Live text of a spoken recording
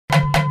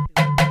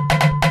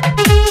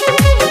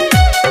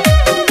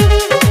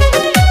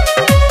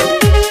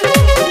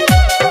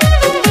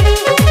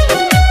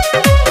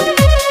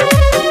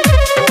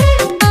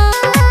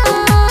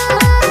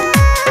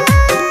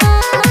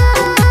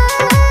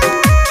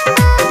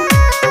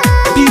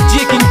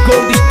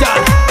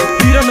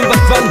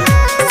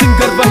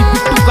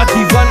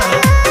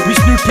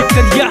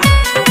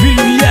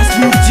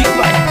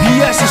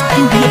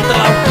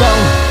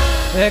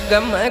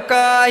गम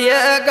काय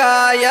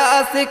गाया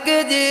सिक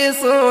जी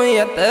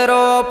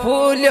सुयतरो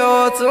फूल्यो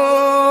छू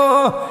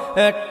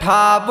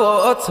ठाबो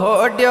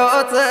छोड्यो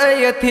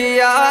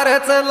यथियार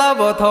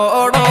चलाबो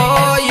थोड़ो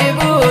ये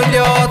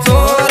भूल्यो छू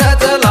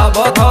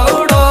चलाबो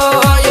थोड़ो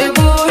ये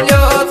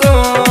भूल्यो छू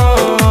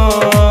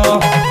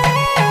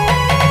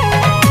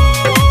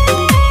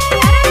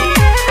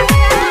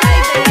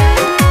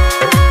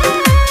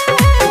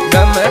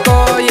गम को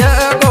ये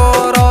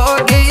गोरो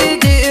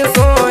गी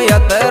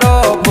सुयतरो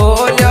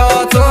फूल्यो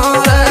छू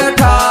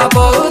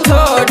ठाबो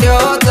छोड्यो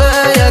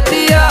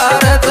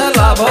यथियार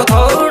चलाबो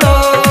थोड़ो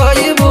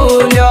ये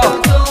भूल्यो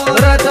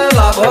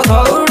चलाबो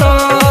थोड़ो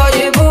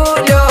ये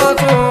भूल्यो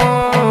छू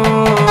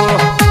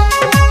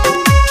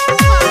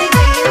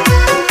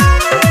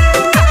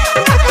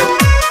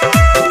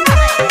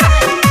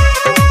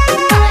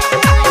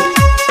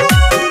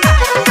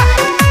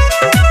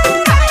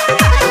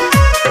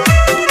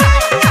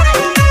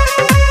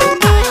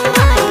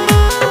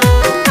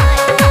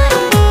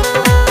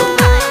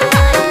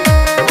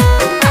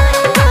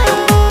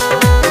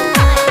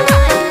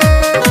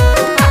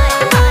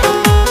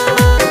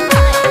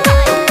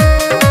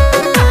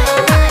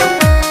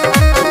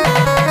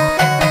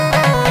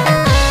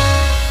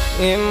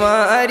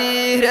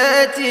मारी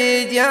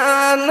रची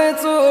जान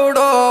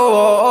चूड़ो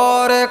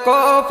और को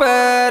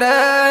फेर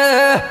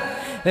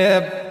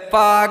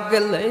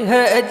पागल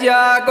है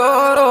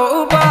जागोरो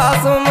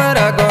बासुम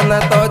रगोन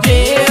तो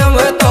जीव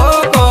तो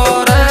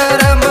कोर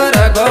रम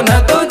रगोन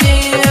तो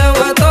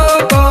जीव तो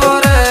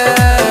कोर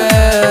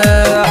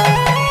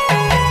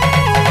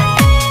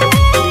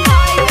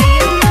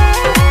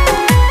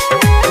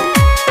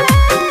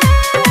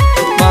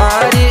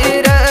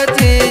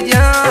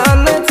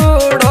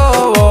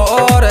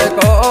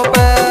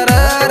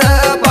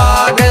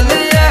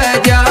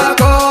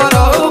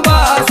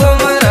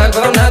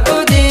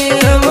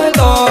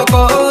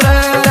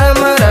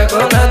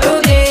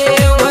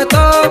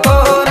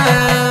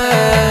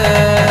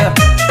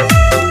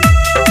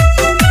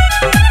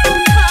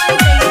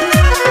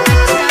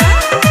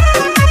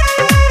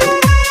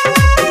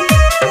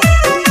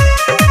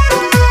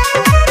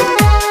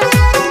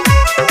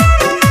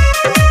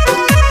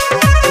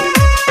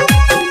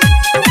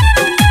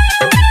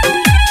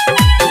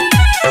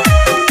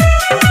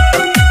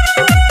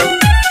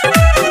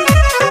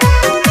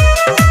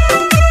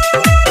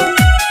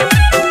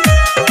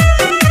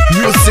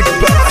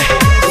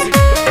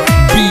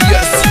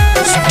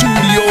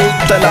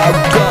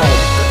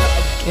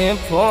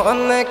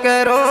फोन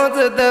करो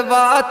जद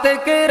बात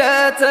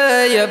करत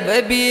अब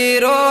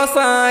बीरो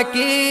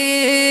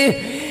साकी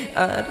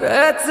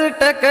रच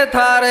टक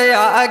थार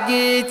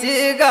आगी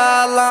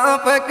चिगाला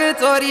पक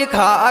चोरी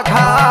खा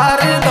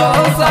खार दो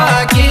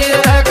साकी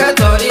रख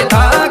चोरी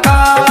खा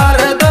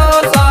खार दो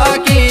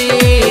साकी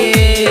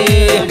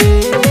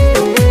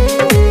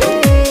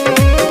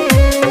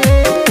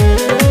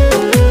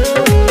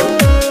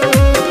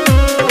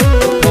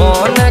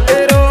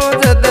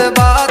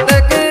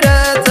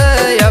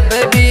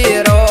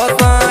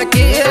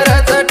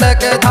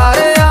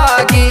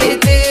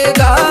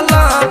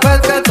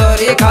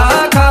खा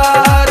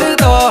खार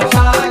दो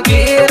साकी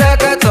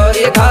रख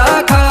चोरी खा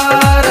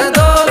खार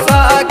दो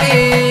साकी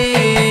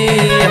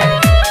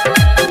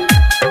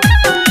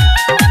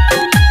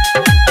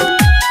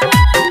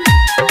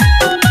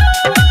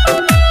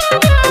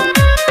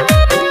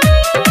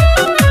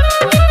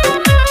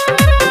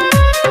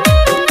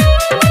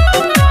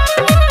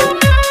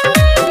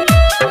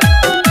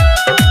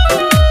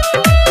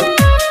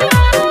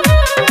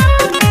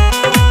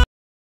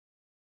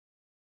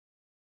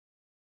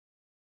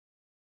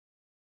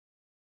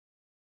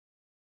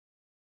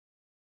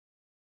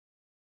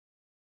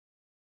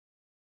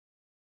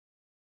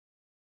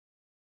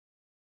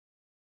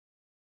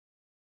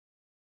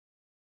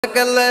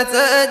कल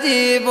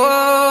सजीवो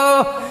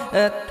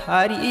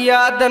थारी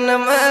यादन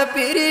में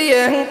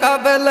प्रियंका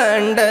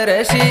बलंडर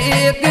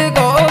शीख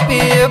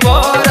गोपी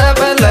बोर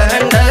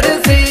बलंडर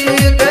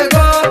शीख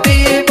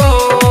गोपी बो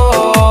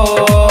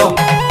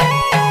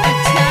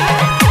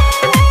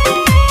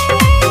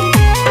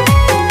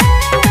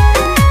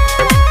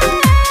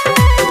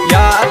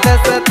याद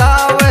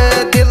सतावे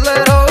दिल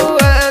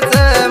रोवे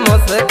से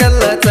मुश्किल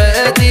से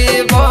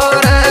जीवो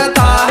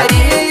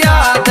थारी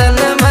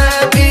यादन में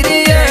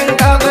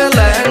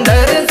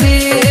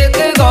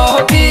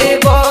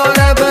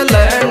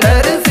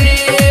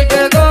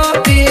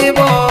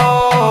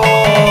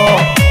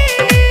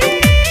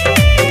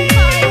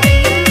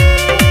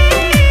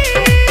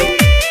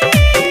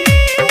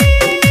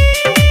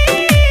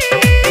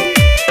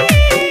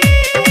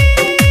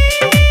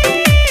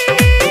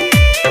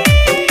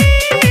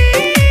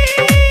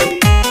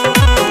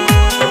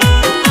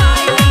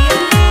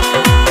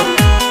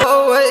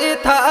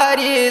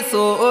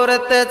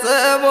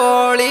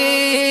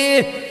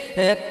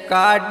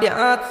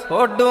काड्या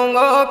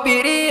छोड़ूंगो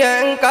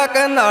प्रियंका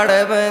कन्नड़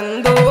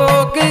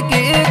बंदूक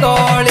की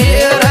गोली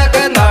रख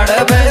कन्नड़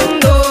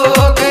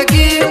बंदूक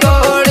की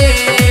गोली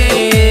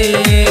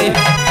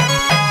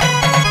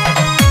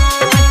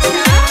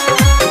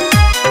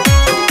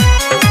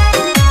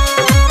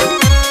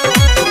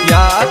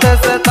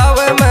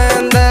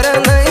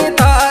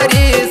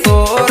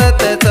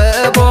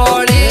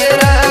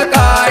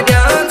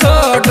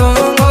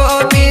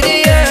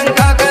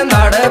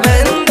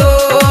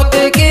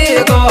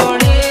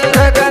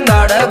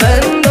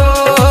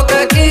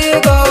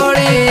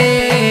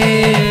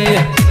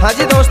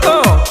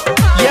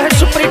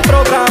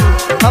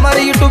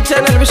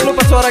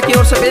स्वरा की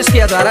ओर से पेश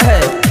किया जा रहा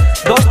है।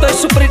 दोस्तों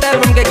इस सुपरहिट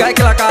एल्बम के गायक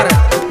कलाकार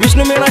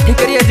विष्णु मीणा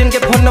ठिकरिया, जिनके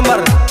फोन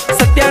नंबर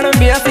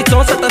 9782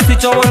 64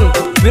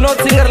 8454, विनोद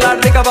सिंगर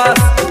लाडली का बास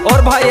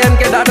और भाई एम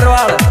के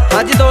डाडरवाल।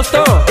 हाँ जी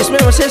दोस्तों, इसमें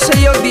विशेष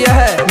सहयोग दिया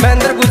है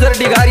महेंद्र गुजर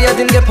डिगारिया,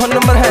 जिनके फोन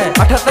नंबर है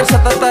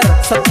 7877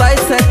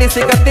 27 37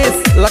 31,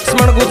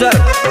 लक्ष्मण गुजर।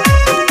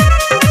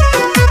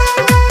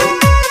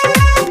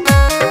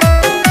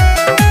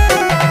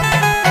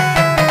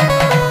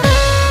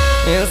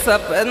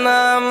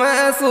 सपना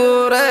में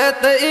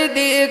सूरत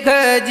दिख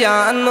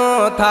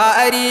जानो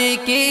थारी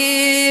की,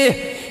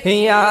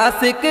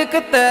 यासिक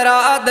तेरा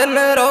दिन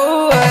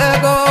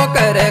रोएगो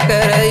कर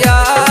कर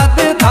याद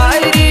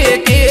थारी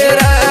की,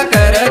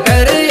 कर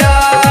कर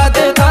याद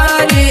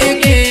थारी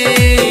की।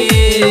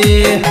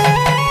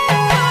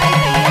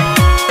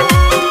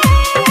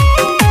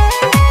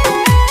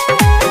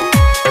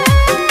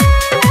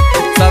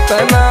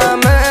 सपना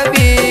में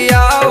भी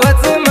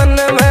आवत मन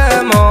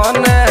में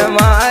मौन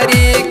मारी,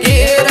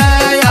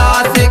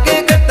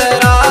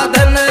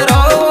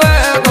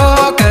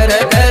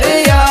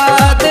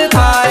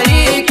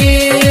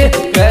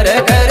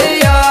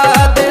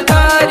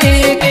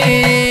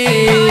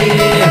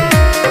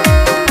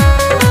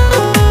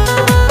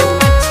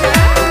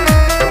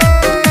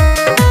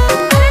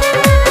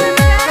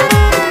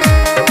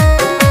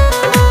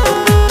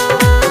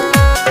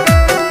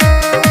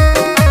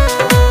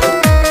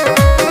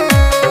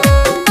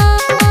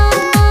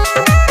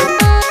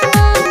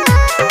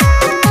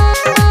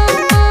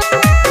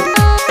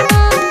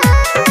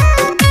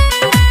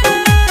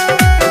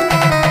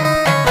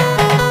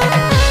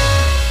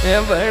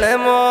 बन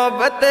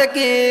मोहब्बत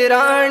की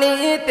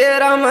रानी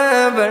तेरा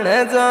मैं बन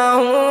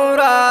जाऊं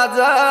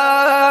राजा,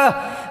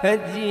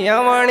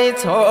 जियावाणी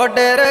छोड़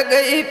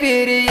गई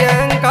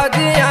प्रियंका,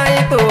 जियाई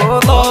तू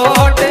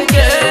लौट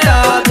के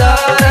आजा,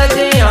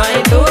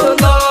 जियाई तू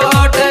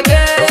लौट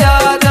के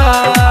आजा।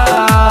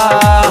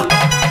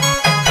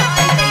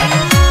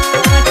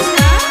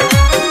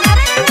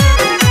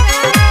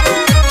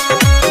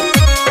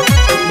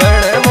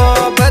 बन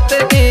मोहब्बत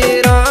की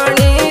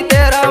रानी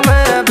तेरा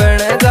मैं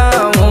बन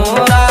जाऊं,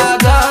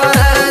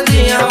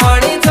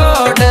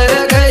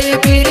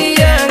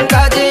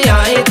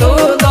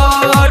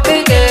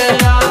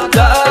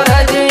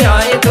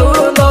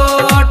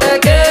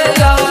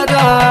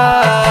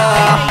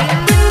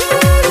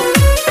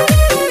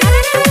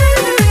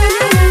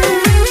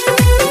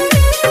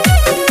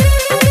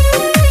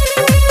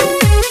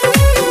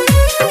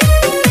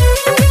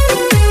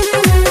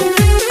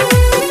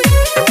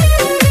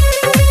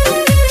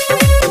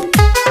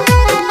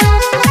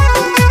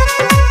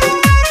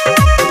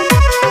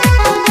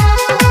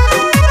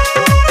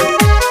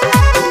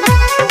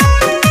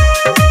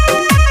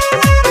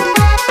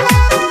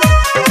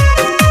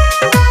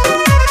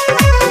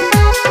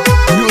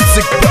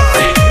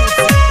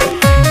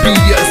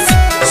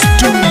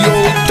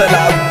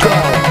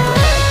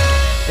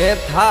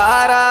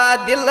 थारा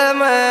दिल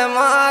में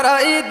मारा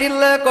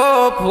दिल को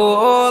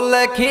फूल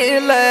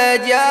खिल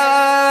जा,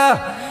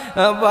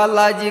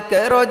 बालाजी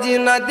करो जी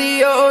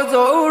नदियों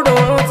जोड़ो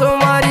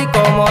तुम्हारी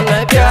को मन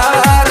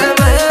प्यार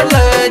में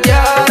ले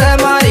जा,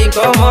 मारी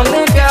को मन